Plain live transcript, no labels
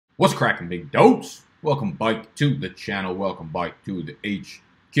What's cracking, big dogs? Welcome back to the channel. Welcome back to the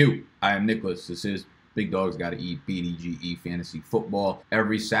HQ. I am Nicholas. This is Big Dogs Gotta Eat BDGE Fantasy Football.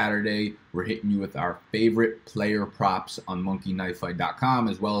 Every Saturday, we're hitting you with our favorite player props on MonkeyKnifeFight.com,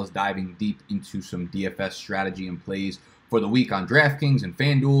 as well as diving deep into some DFS strategy and plays for the week on Draftkings and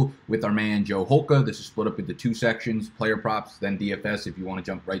Fanduel with our man Joe Holka. This is split up into two sections, player props, then DFS. If you want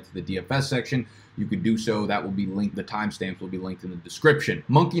to jump right to the DFS section, you could do so. That will be linked. The timestamps will be linked in the description.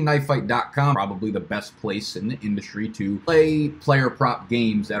 MonkeyKnifeFight.com, probably the best place in the industry to play player prop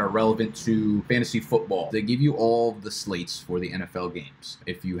games that are relevant to fantasy football. They give you all the slates for the NFL games.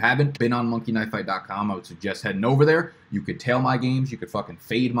 If you haven't been on MonkeyKnifeFight.com, I would suggest heading over there. You could tail my games. You could fucking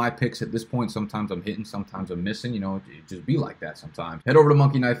fade my picks at this point. Sometimes I'm hitting, sometimes I'm missing. You know, it just be like that sometimes. Head over to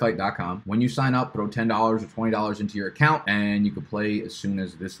MonkeyKnifeFight.com. When you sign up, throw $10 or $20 into your account, and you can play as soon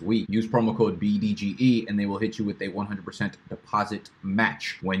as this week. Use promo code BDGE, and they will hit you with a 100% deposit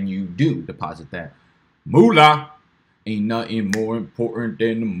match when you do deposit that moolah. Ain't nothing more important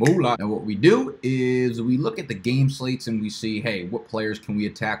than the moolah. Now what we do is we look at the game slates and we see, hey, what players can we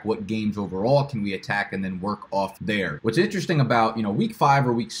attack? What games overall can we attack? And then work off there. What's interesting about, week 5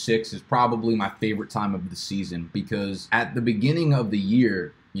 or week 6 is probably my favorite time of the season, because at the beginning of the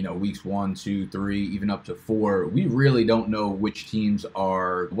year, weeks 1, 2, 3, even up to 4, we really don't know which teams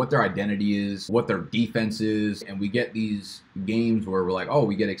are, what their identity is, what their defense is, and we get these games where we're like, oh,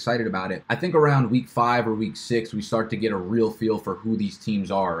 we get excited about it. I think around week 5 or week 6, we start to get a real feel for who these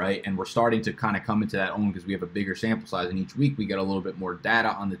teams are, right? And we're starting to kind of come into that own because we have a bigger sample size, and each week we get a little bit more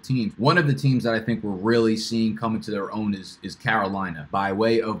data on the teams. One of the teams that I think we're really seeing come into their own is Carolina, by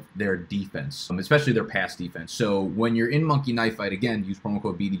way of their defense, especially their pass defense. So when you're in Monkey Knife Fight, again, use promo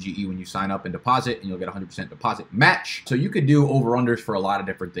code BDGE when you sign up and deposit, and you'll get a 100% deposit match. So you could do over-unders for a lot of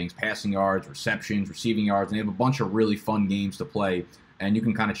different things: passing yards, receptions, receiving yards, and they have a bunch of really fun games to play. And you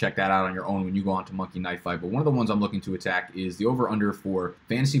can kind of check that out on your own when you go on to Monkey Knife Fight. But one of the ones I'm looking to attack is the over-under for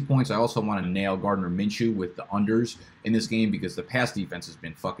fantasy points. I also want to nail Gardner Minshew with the unders in this game, because the pass defense has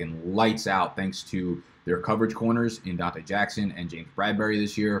been fucking lights out thanks to their coverage corners in Dante Jackson and James Bradbury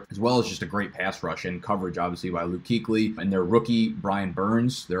this year, as well as just a great pass rush and coverage, obviously, by Luke Kuechly. And their rookie, Brian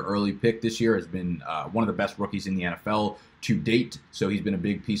Burns, their early pick this year, has been one of the best rookies in the NFL to date. So he's been a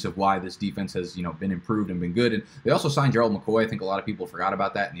big piece of why this defense has, been improved and been good. And they also signed Gerald McCoy. I think a lot of people forgot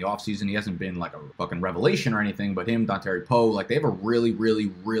about that in the offseason. He hasn't been like a fucking revelation or anything, but him, Dontari Poe, like, they have a really,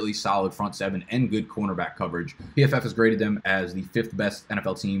 really, really solid front seven and good cornerback coverage. PFF has graded them as the 5th best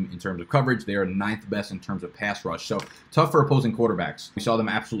NFL team in terms of coverage. They are 9th best in terms of pass rush. So tough for opposing quarterbacks. We saw them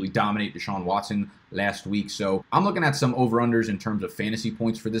absolutely dominate Deshaun Watson last week. So I'm looking at some over-unders in terms of fantasy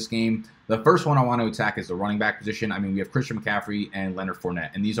points for this game. The first one I want to attack is the running back position. I mean, we have Christian McCaffrey and Leonard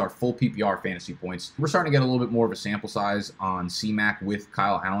Fournette, and these are full PPR fantasy points. We're starting to get a little bit more of a sample size on C-Mac with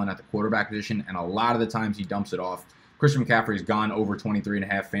Kyle Allen at the quarterback position, and a lot of the times he dumps it off. Christian McCaffrey's gone over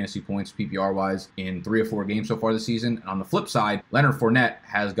 23.5 fantasy points PPR-wise in 3 or 4 games so far this season. And on the flip side, Leonard Fournette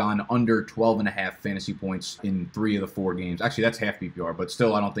has gone under 12.5 fantasy points in 3 of the 4 games. Actually, that's half PPR, but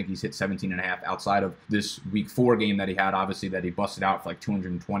still, I don't think he's hit 17.5 outside of this week 4 game that he had, obviously, that he busted out for like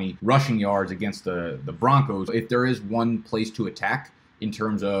 220 rushing yards against the Broncos. If there is one place to attack in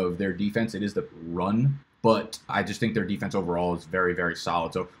terms of their defense, it is the run. But I just think their defense overall is very, very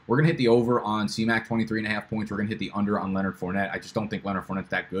solid. So we're going to hit the over on C-Mac, 23.5 points. We're going to hit the under on Leonard Fournette. I just don't think Leonard Fournette's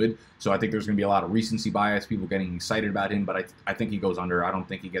that good. So I think there's going to be a lot of recency bias, people getting excited about him. But I think he goes under. I don't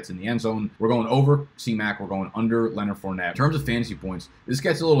think he gets in the end zone. We're going over C-Mac. We're going under Leonard Fournette. In terms of fantasy points, this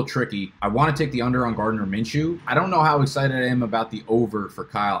gets a little tricky. I want to take the under on Gardner Minshew. I don't know how excited I am about the over for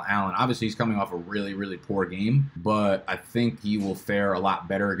Kyle Allen. Obviously, he's coming off a really, really poor game. But I think he will fare a lot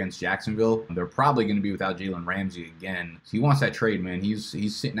better against Jacksonville. They're probably going to be without Jalen Ramsey again. So he wants that trade, man. He's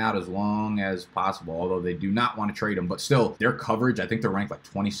sitting out as long as possible, although they do not want to trade him. But still, their coverage, I think they're ranked like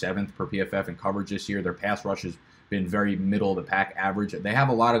 27th per PFF in coverage this year. Their pass rush has been very middle of the pack average. They still have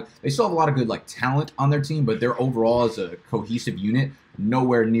a lot of good like talent on their team, but they're overall as a cohesive unit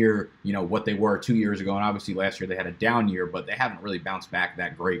nowhere near what they were 2 years ago. And obviously last year they had a down year, but they haven't really bounced back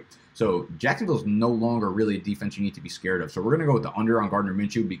that great. So Jacksonville's no longer really a defense you need to be scared of. So we're going to go with the under on Gardner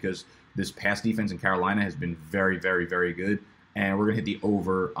Minshew, because this pass defense in Carolina has been very, very, very good. And we're going to hit the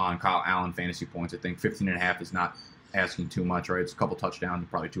over on Kyle Allen fantasy points. I think 15.5 is not asking too much, right? It's a couple touchdowns and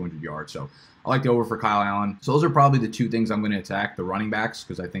probably 200 yards. So I like the over for Kyle Allen. So those are probably the two things I'm going to attack, the running backs,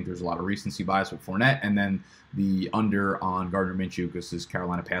 because I think there's a lot of recency bias with Fournette, and then the under on Gardner Minshew because his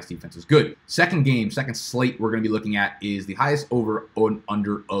Carolina pass defense is good. Second slate we're going to be looking at is the highest over on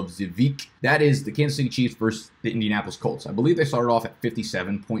under of the week. That is the Kansas City Chiefs versus the Indianapolis Colts. I believe they started off at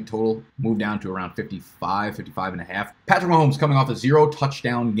 57 point total, moved down to around 55 and a half. Patrick Mahomes coming off a 0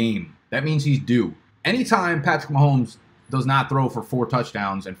 touchdown game. That means he's due. Anytime Patrick Mahomes does not throw for 4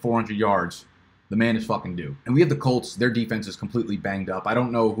 touchdowns and 400 yards, the man is fucking due. And we have the Colts. Their defense is completely banged up. I don't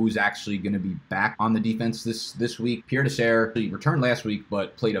know who's actually going to be back on the defense this week. Pierre Desir, he returned last week,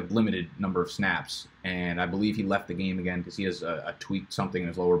 but played a limited number of snaps. And I believe he left the game again because he has a tweaked something in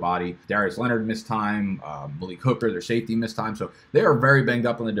his lower body. Darius Leonard missed time. Malik Hooker, their safety, missed time. So they are very banged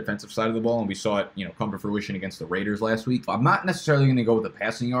up on the defensive side of the ball, and we saw it, come to fruition against the Raiders last week. I'm not necessarily going to go with the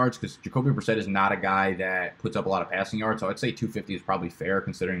passing yards because Jacoby Brissett is not a guy that puts up a lot of passing yards. So I'd say 250 is probably fair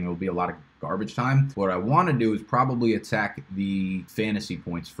considering there will be a lot of garbage time. What I want to do is probably attack the fantasy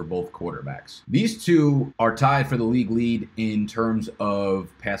points for both quarterbacks. These two are tied for the league lead in terms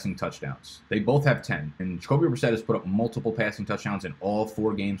of passing touchdowns. They both have 10. And Jacoby Brissett has put up multiple passing touchdowns in all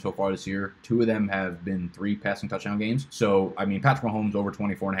 4 games so far this year. 2 of them have been 3 passing touchdown games. So, I mean, Patrick Mahomes over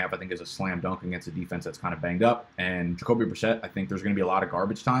 24.5, I think, is a slam dunk against a defense that's kind of banged up. And Jacoby Brissett, I think there's going to be a lot of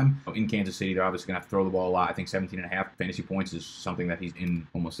garbage time. In Kansas City, they're obviously going to have to throw the ball a lot. I think 17.5 fantasy points is something that he's in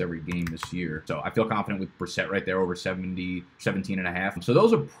almost every game this year. So I feel confident with Brissett right there over 17.5. So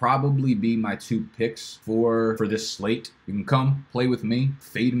those would probably be my 2 picks for this slate. You can come play with me,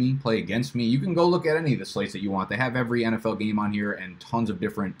 fade me, play against me. You can go look at any of the slates that you want. They have every NFL game on here and tons of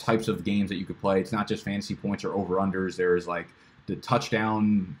different types of games that you could play. It's not just fantasy points or over-unders. There's like the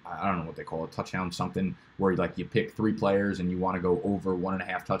touchdown, I don't know what they call it, touchdown something, where like you pick 3 players and you want to go over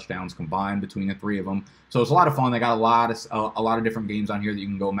 1.5 touchdowns combined between the 3 of them. So it's a lot of fun. They got a lot of different games on here that you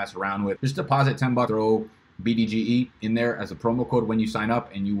can go mess around with. Just deposit $10, throw BDGE in there as a promo code when you sign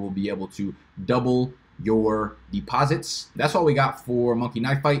up, and you will be able to double your deposits. That's all we got for Monkey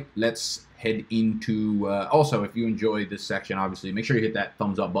Knife Fight. Let's head into, also, if you enjoyed this section, obviously, make sure you hit that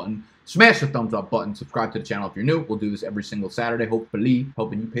thumbs up button. Smash the thumbs up button. Subscribe to the channel if you're new. We'll do this every single Saturday, hopefully,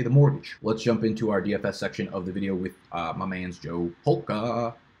 helping you pay the mortgage. Let's jump into our DFS section of the video with my man's Joe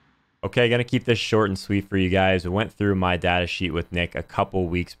Holka. Okay, gonna keep this short and sweet for you guys. We went through my data sheet with Nick a couple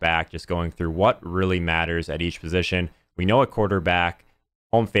weeks back, just going through what really matters at each position. We know at quarterback,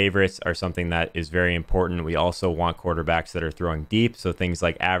 home favorites are something that is very important. We also want quarterbacks that are throwing deep. So things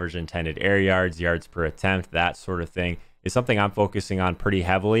like average intended air yards, yards per attempt, that sort of thing is something I'm focusing on pretty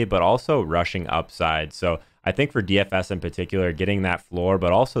heavily, but also rushing upside. So I think for DFS in particular, getting that floor,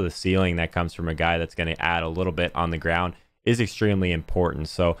 but also the ceiling that comes from a guy that's going to add a little bit on the ground is extremely important.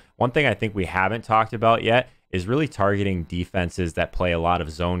 So one thing I think we haven't talked about yet is really targeting defenses that play a lot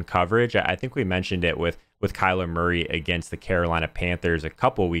of zone coverage. I think we mentioned it with Kyler Murray against the Carolina Panthers a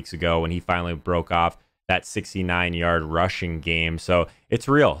couple weeks ago when he finally broke off that 69-yard rushing game. So it's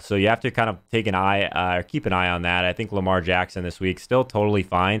real. So you have to kind of take an eye, or keep an eye on that. I think Lamar Jackson this week still totally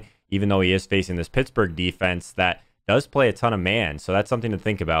fine, even though he is facing this Pittsburgh defense that does play a ton of man. So that's something to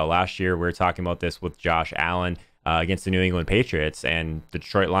think about. Last year, we were talking about this with Josh Allen against the New England Patriots and the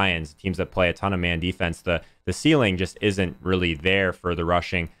Detroit Lions, teams that play a ton of man defense. The ceiling just isn't really there for the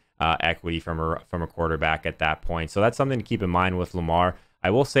rushing equity from a quarterback at that point. So that's something to keep in mind with Lamar. I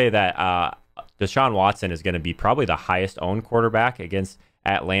will say that Deshaun Watson is going to be probably the highest owned quarterback against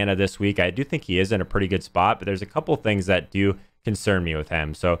Atlanta this week. I do think he is in a pretty good spot, but there's a couple things that do concern me with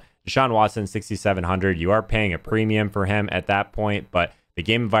him. So Deshaun Watson, 6,700. You are paying a premium for him at that point, but the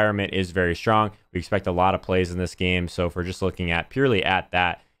game environment is very strong. We expect a lot of plays in this game. So if we're just looking at purely at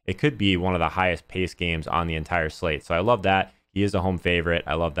that, it could be one of the highest pace games on the entire slate. So I love that. He is a home favorite.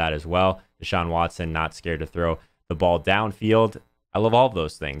 I love that as well. Deshaun Watson, not scared to throw the ball downfield. I love all of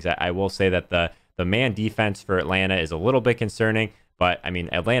those things. I will say that the man defense for Atlanta is a little bit concerning, but I mean,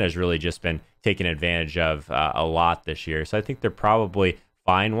 Atlanta's really just been taken advantage of a lot this year. So I think they're probably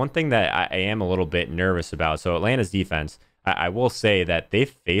fine. One thing that I am a little bit nervous about, so Atlanta's defense, I will say that they've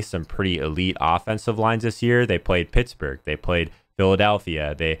faced some pretty elite offensive lines this year. They played Pittsburgh. They played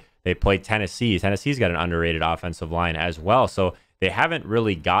Philadelphia. They played Tennessee. Tennessee's got an underrated offensive line as well. So they haven't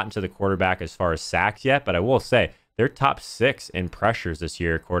really gotten to the quarterback as far as sacks yet, but I will say they're top 6 in pressures this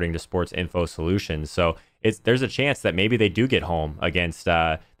year, according to Sports Info Solutions. So there's a chance that maybe they do get home against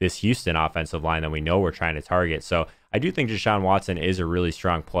this Houston offensive line that we know we're trying to target. So I do think Deshaun Watson is a really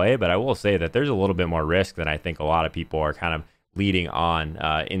strong play, but I will say that there's a little bit more risk than I think a lot of people are kind of leading on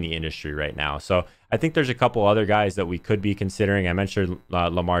in the industry right now. So I think there's a couple other guys that we could be considering. I mentioned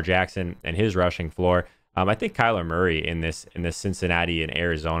Lamar Jackson and his rushing floor. I think Kyler Murray in this Cincinnati and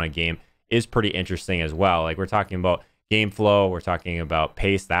Arizona game is pretty interesting as well. Like, we're talking about game flow, we're talking about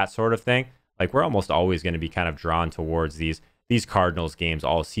pace, that sort of thing. Like, we're almost always going to be kind of drawn towards these Cardinals games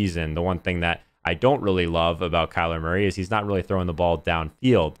all season. The one thing that I don't really love about Kyler Murray is he's not really throwing the ball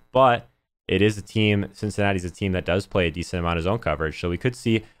downfield, but it is a team, Cincinnati's a team that does play a decent amount of zone coverage. So we could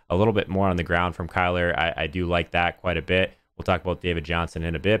see a little bit more on the ground from Kyler. I do like that quite a bit. We'll talk about David Johnson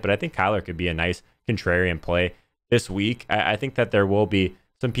in a bit, but I think Kyler could be a nice contrarian play this week. I think that there will be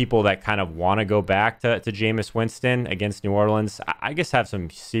some people that kind of want to go back to Jameis Winston against New Orleans. I guess have some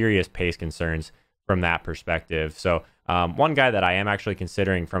serious pace concerns from that perspective. So one guy that I am actually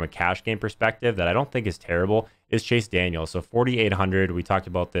considering from a cash game perspective that I don't think is terrible is Chase Daniel. So 4,800. We talked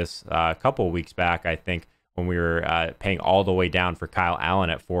about this a couple of weeks back, I think, when we were paying all the way down for Kyle Allen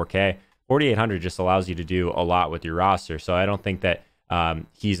at 4K. 4,800 just allows you to do a lot with your roster. So I don't think that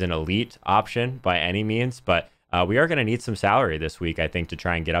he's an elite option by any means, but we are going to need some salary this week, I think, to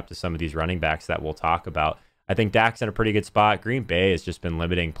try and get up to some of these running backs that we'll talk about. I think Dak's in a pretty good spot. Green Bay has just been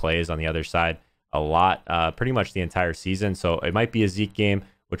limiting plays on the other side a lot, pretty much the entire season. So it might be a Zeke game,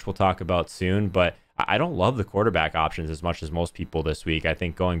 which we'll talk about soon, but I don't love the quarterback options as much as most people this week. I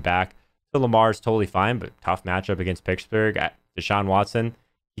think going back to Lamar is totally fine, but tough matchup against Pittsburgh. Deshaun Watson,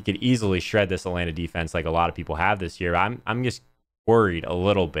 he could easily shred this Atlanta defense like a lot of people have this year. I'm just worried a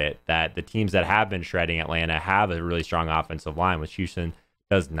little bit that the teams that have been shredding Atlanta have a really strong offensive line, which Houston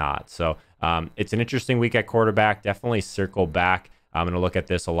does not. So it's an interesting week at quarterback. Definitely circle back. I'm going to look at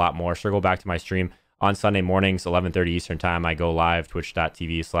this a lot more. Circle back to my stream on Sunday mornings, 11:30 Eastern time. I go live,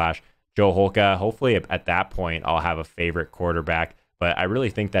 twitch.tv/Joe Holka. Hopefully at that point, I'll have a favorite quarterback. But I really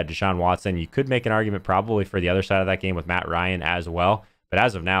think that Deshaun Watson, you could make an argument probably for the other side of that game with Matt Ryan as well. But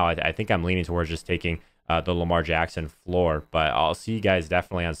as of now, I think I'm leaning towards just taking the Lamar Jackson floor. But I'll see you guys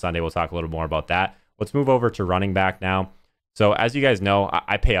definitely on Sunday. We'll talk a little more about that. Let's move over to running back now. So as you guys know,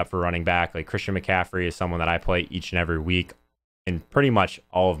 I pay up for running back. Like, Christian McCaffrey is someone that I play each and every week in pretty much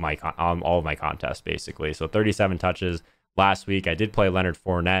all of my contests, basically. So 37 touches last week. I did play Leonard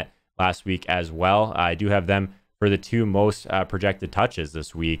Fournette last week as well. I do have them for the two most projected touches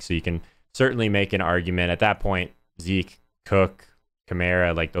this week. So you can certainly make an argument. At that point, Zeke, Cook,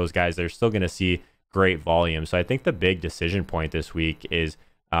 Kamara, like those guys, they're still going to see great volume. So I think the big decision point this week is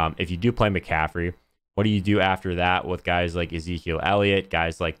if you do play McCaffrey, what do you do after that with guys like Ezekiel Elliott,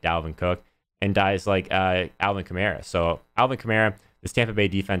 guys like Dalvin Cook, and guys like Alvin Kamara? So Alvin Kamara, this Tampa Bay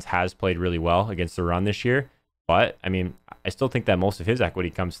defense has played really well against the run this year. But, I mean, I still think that most of his equity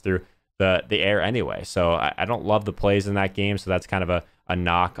comes through the air anyway. So I don't love the plays in that game. So that's kind of a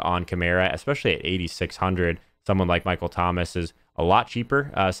knock on Kamara, especially at 8,600. Someone like Michael Thomas is a lot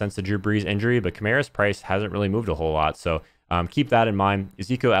cheaper since the Drew Brees injury, but Kamara's price hasn't really moved a whole lot. So keep that in mind.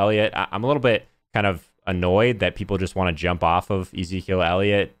 Ezekiel Elliott, I'm a little bit kind of annoyed that people just want to jump off of Ezekiel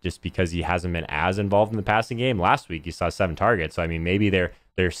Elliott just because he hasn't been as involved in the passing game. Last week, you saw 7 targets. So, I mean, maybe they're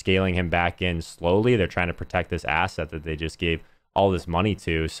scaling him back in slowly. They're trying to protect this asset that they just gave all this money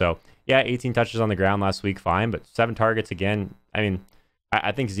to. So, yeah, 18 touches on the ground last week, fine. But 7 targets again. I mean,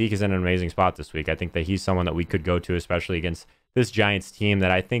 I think Zeke is in an amazing spot this week. I think that he's someone that we could go to, especially against this Giants team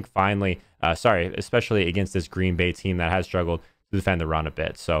that I think especially against this Green Bay team that has struggled to defend the run a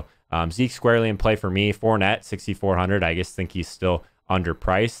bit. So Zeke squarely in play for me. Fournette, 6,400. I just think he's still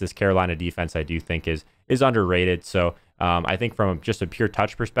underpriced. This Carolina defense, I do think, is underrated. So I think from just a pure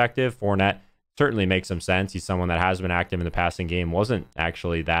touch perspective, Fournette certainly makes some sense. He's someone that has been active in the passing game, wasn't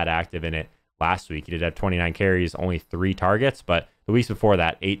actually that active in it last week. He did have 29 carries, only 3 targets, but the weeks before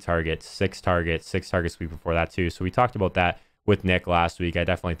that, 8 targets, 6 targets the week before that too. So we talked about that with Nick last week. I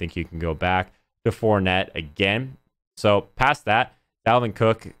definitely think you can go back to Fournette again. So past that, Dalvin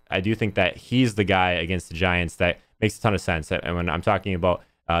Cook, I do think that he's the guy against the Giants that makes a ton of sense. And when I'm talking about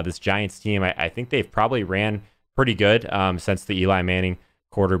this Giants team, I think they've probably ran pretty good since the Eli Manning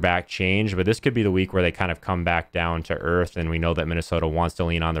quarterback change. But this could be the week where they kind of come back down to earth. And we know that Minnesota wants to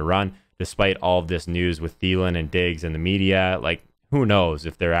lean on the run, despite all of this news with Thielen and Diggs and the media. Like, who knows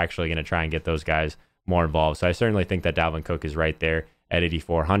if they're actually going to try and get those guys more involved. So I certainly think that Dalvin Cook is right there at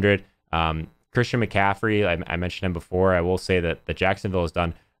 8,400. Christian McCaffrey, I mentioned him before. I will say that Jacksonville has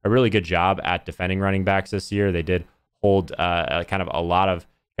done a really good job at defending running backs this year. They did hold kind of a lot of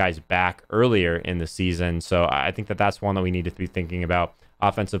guys back earlier in the season. So I think that that's one that we need to be thinking about.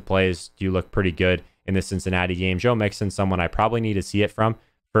 Offensive plays do look pretty good in the Cincinnati game. Joe Mixon, someone I probably need to see it from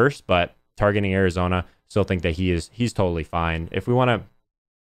first, but targeting Arizona, still think that he's totally fine. If we want to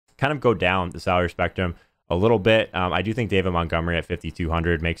kind of go down the salary spectrum a little bit, I do think David Montgomery at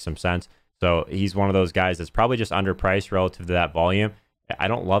 5,200 makes some sense. So he's one of those guys that's probably just underpriced relative to that volume. I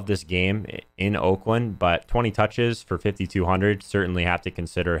don't love this game in Oakland, but 20 touches for 5,200, certainly have to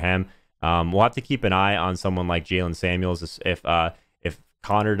consider him. We'll have to keep an eye on someone like Jalen Samuels if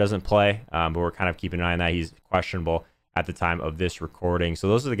Connor doesn't play, but we're kind of keeping an eye on that. He's questionable at the time of this recording. So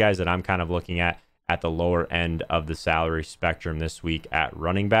those are the guys that I'm kind of looking at the lower end of the salary spectrum this week at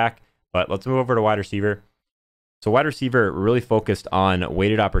running back. But let's move over to wide receiver. So wide receiver, really focused on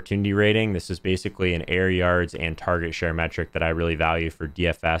weighted opportunity rating. This is basically an air yards and target share metric that I really value for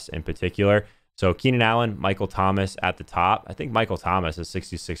DFS in particular. So Keenan Allen, Michael Thomas at the top. I think Michael Thomas at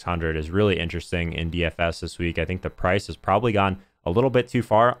 6,600 is really interesting in DFS this week. I think the price has probably gone a little bit too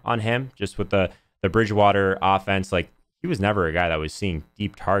far on him, just with the Bridgewater offense. Like, he was never a guy that was seeing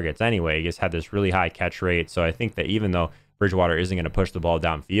deep targets anyway. He just had this really high catch rate. So I think that even though Bridgewater isn't going to push the ball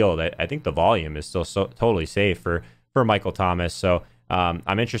downfield, I think the volume is still totally safe for Michael Thomas. So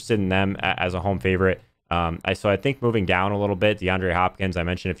I'm interested in them as a home favorite. So I think moving down a little bit, DeAndre Hopkins, I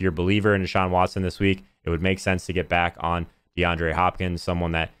mentioned if you're a believer in Deshaun Watson this week, it would make sense to get back on DeAndre Hopkins,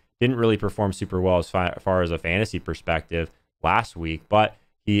 someone that didn't really perform super well as far as a fantasy perspective last week, but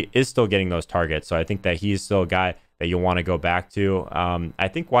he is still getting those targets. So I think that he's still a guy that you'll want to go back to. I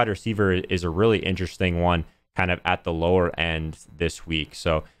think wide receiver is a really interesting one kind of at the lower end this week.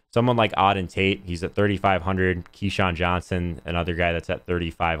 So someone like Auden Tate, he's at 3,500. Keyshawn Johnson, another guy that's at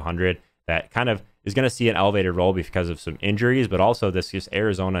 3,500, that kind of is going to see an elevated role because of some injuries, but also this just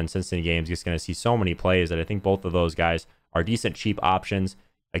Arizona and Cincinnati games, just going to see so many plays that I think both of those guys are decent, cheap options.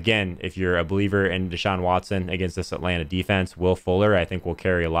 Again, if you're a believer in Deshaun Watson against this Atlanta defense, Will Fuller, I think will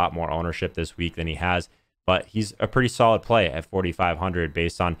carry a lot more ownership this week than he has, but he's a pretty solid play at 4,500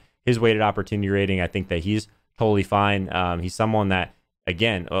 based on his weighted opportunity rating. I think that he's totally fine. He's someone that,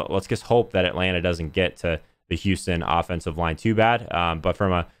 again, let's just hope that Atlanta doesn't get to the Houston offensive line too bad. But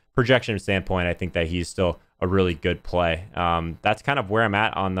from a projection standpoint, I think that he's still a really good play. That's kind of where I'm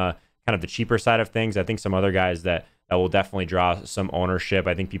at on the kind of the cheaper side of things. I think some other guys that will definitely draw some ownership.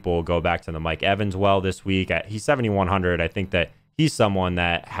 I think people will go back to the Mike Evans well this week. He's 7,100. I think that he's someone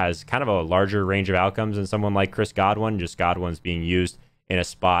that has kind of a larger range of outcomes than someone like Chris Godwin. Just Godwin's being used in a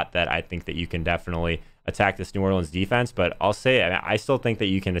spot that I think that you can definitely attack this New Orleans defense. But I'll say, I still think that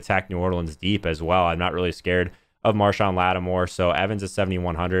you can attack New Orleans deep as well. I'm not really scared of Marshawn Lattimore. So Evans at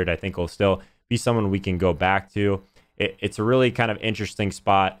 7,100, I think will still be someone we can go back to. It's a really kind of interesting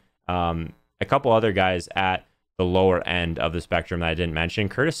spot. A couple other guys at the lower end of the spectrum that I didn't mention.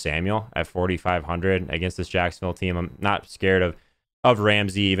 Curtis Samuel at 4,500 against this Jacksonville team. I'm not scared of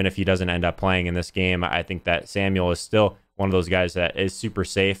Ramsey, even if he doesn't end up playing in this game. I think that Samuel is still one of those guys that is super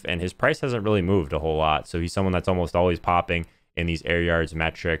safe, and his price hasn't really moved a whole lot. So he's someone that's almost always popping in these air yards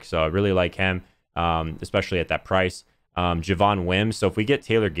metrics. So I really like him, especially at that price. Javon Wims. So if we get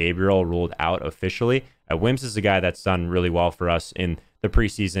Taylor Gabriel ruled out officially, Wims is a guy that's done really well for us in the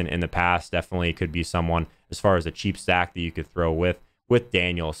preseason in the past. Definitely could be someone as far as a cheap stack that you could throw with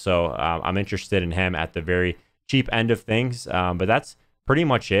Daniel. So I'm interested in him at the very cheap end of things. But that's pretty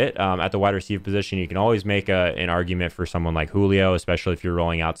much it. At the wide receiver position, you can always make an argument for someone like Julio, especially if you're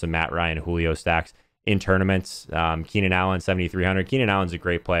rolling out some Matt Ryan Julio stacks in tournaments. Keenan Allen, 7,300. Keenan Allen's a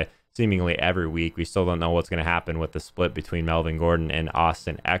great play seemingly every week. We still don't know what's going to happen with the split between Melvin Gordon and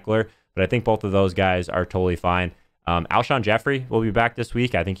Austin Eckler, but I think both of those guys are totally fine. Alshon Jeffrey will be back this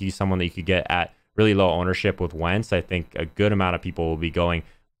week. I think he's someone that you could get at really low ownership with Wentz. I think a good amount of people will be going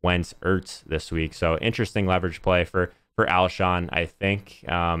Wentz Ertz this week. So interesting leverage play for Alshon, I think.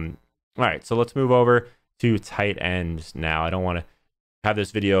 All right, so let's move over to tight ends now. I don't want to have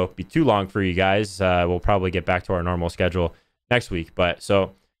this video be too long for you guys. We'll probably get back to our normal schedule next week. But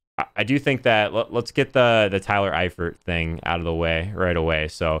so I do think that let's get the Tyler Eifert thing out of the way right away.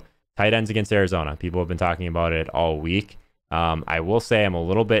 So tight ends against Arizona. People have been talking about it all week. I will say I'm a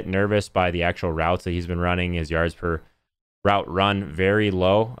little bit nervous by the actual routes that he's been running. His yards per route run very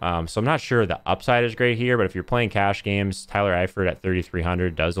low. So I'm not sure the upside is great here, but if you're playing cash games, Tyler Eifert at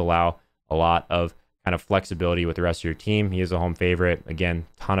 3,300 does allow a lot of kind of flexibility with the rest of your team. He is a home favorite. Again,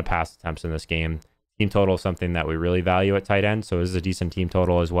 ton of pass attempts in this game. Team total is something that we really value at tight end, so this is a decent team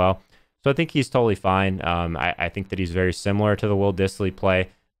total as well. So I think he's totally fine. I think that he's very similar to the Will Dissly play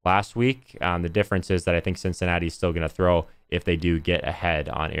last week. The difference is that I think Cincinnati's still going to throw if they do get ahead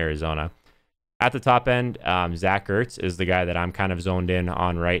on Arizona. At the top end, Zach Ertz is the guy that I'm kind of zoned in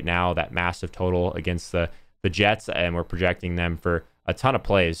on right now, that massive total against the Jets, and we're projecting them for a ton of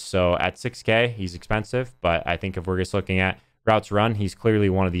plays. So at 6K, he's expensive, but I think if we're just looking at routes run, he's clearly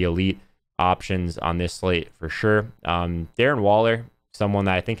one of the elite options on this slate for sure. Darren Waller, someone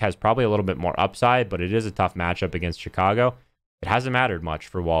that I think has probably a little bit more upside, but it is a tough matchup against Chicago. It hasn't mattered much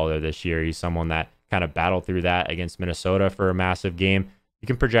for Waller this year. He's someone that kind of battled through that against Minnesota for a massive game. you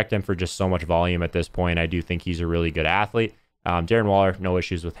can project him for just so much volume at this point. I do think he's a really good athlete. Darren Waller, no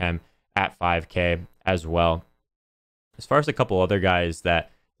issues with him at 5K as well. As far as a couple other guys that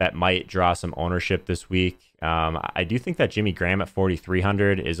might draw some ownership this week, I do think that Jimmy Graham at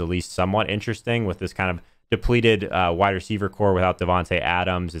 4,300 is at least somewhat interesting with this kind of depleted wide receiver core without Devontae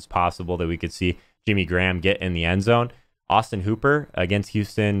Adams. It's possible that we could see Jimmy Graham get in the end zone. Austin Hooper against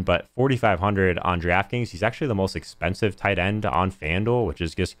Houston, but 4,500 on DraftKings. He's actually the most expensive tight end on FanDuel, which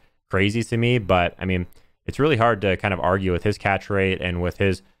is just crazy to me. But I mean, it's really hard to kind of argue with his catch rate and with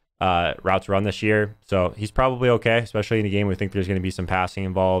his routes run this year. So he's probably okay, especially in the game. We think there's going to be some passing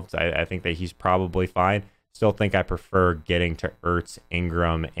involved. I think that he's probably fine. Still think I prefer getting to Ertz,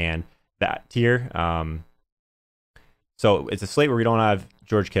 Ingram, and that tier. So it's a slate where we don't have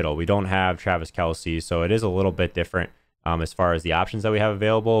George Kittle. We don't have Travis Kelce. So it is a little bit different as far as the options that we have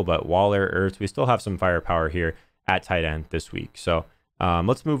available. But Waller, Ertz, we still have some firepower here at tight end this week. So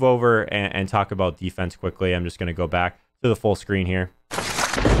let's move over and talk about defense quickly. I'm just going to go back to the full screen here.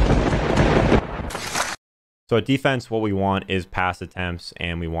 So at defense, what we want is pass attempts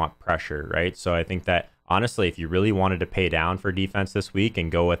and we want pressure, right? So I think that honestly, if you really wanted to pay down for defense this week and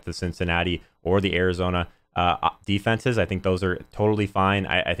go with the Cincinnati or the Arizona defenses, I think those are totally fine.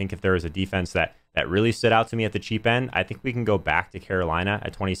 I think if there is a defense that really stood out to me at the cheap end, I think we can go back to Carolina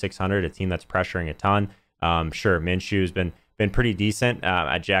at 2,600, a team that's pressuring a ton. Sure, Minshew's been pretty decent.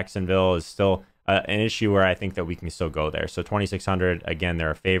 At Jacksonville is still an issue where I think that we can still go there. So 2,600, again,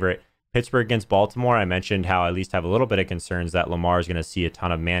 they're a favorite. Pittsburgh against Baltimore, I mentioned how I at least have a little bit of concerns that Lamar is going to see a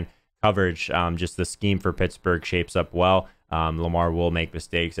ton of man coverage. Just the scheme for Pittsburgh shapes up well. Lamar will make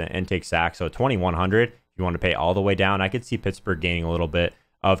mistakes and take sacks. So 2,100, if you want to pay all the way down, I could see Pittsburgh gaining a little bit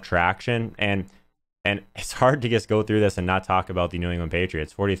of traction. And it's hard to just go through this and not talk about the New England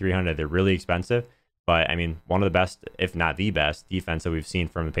Patriots. 4,300, they're really expensive. But, I mean, one of the best, if not the best, defense that we've seen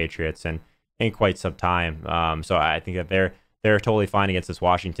from the Patriots in quite some time. So I think that they're totally fine against this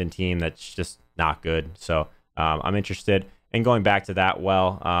Washington team that's just not good. So I'm interested in going back to that.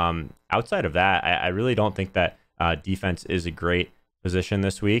 Outside of that, I really don't think that defense is a great position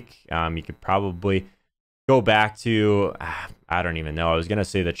this week. You could probably go back to, I don't even know. I was going to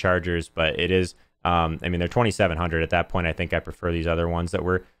say the Chargers, but it is, I mean, they're 2,700 at that point. I think I prefer these other ones that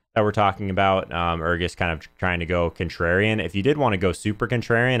we're talking about, or just kind of trying to go contrarian. If you did want to go super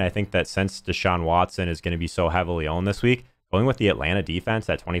contrarian, I think that since Deshaun Watson is going to be so heavily owned this week, going with the Atlanta defense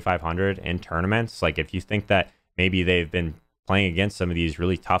at 2,500 in tournaments, like if you think that maybe they've been playing against some of these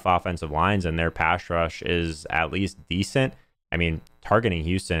really tough offensive lines and their pass rush is at least decent, I mean, targeting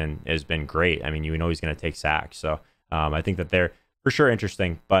Houston has been great. I mean, you know he's going to take sacks. So I think that they're for sure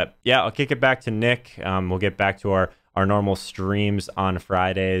interesting. But yeah, I'll kick it back to Nick. We'll get back to our normal streams on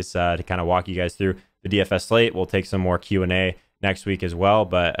Fridays to kind of walk you guys through the DFS slate. We'll take some more Q&A next week as well.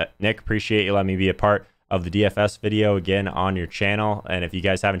 But Nick, appreciate you letting me be a part of the DFS video again on your channel. And if you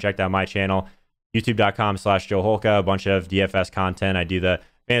guys haven't checked out my channel, youtube.com/Joe Holka, a bunch of DFS content. I do the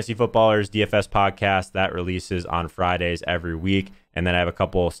Fantasy Footballers DFS podcast that releases on Fridays every week. And then I have a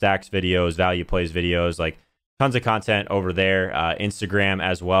couple stacks videos, value plays videos, like tons of content over there. Instagram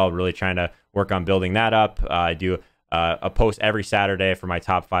as well, really trying to work on building that up. I do a post every Saturday for my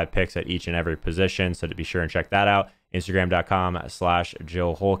top 5 picks at each and every position. So to be sure and check that out,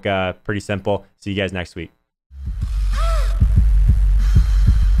 Instagram.com/Joe Holka. Pretty simple. See you guys next week.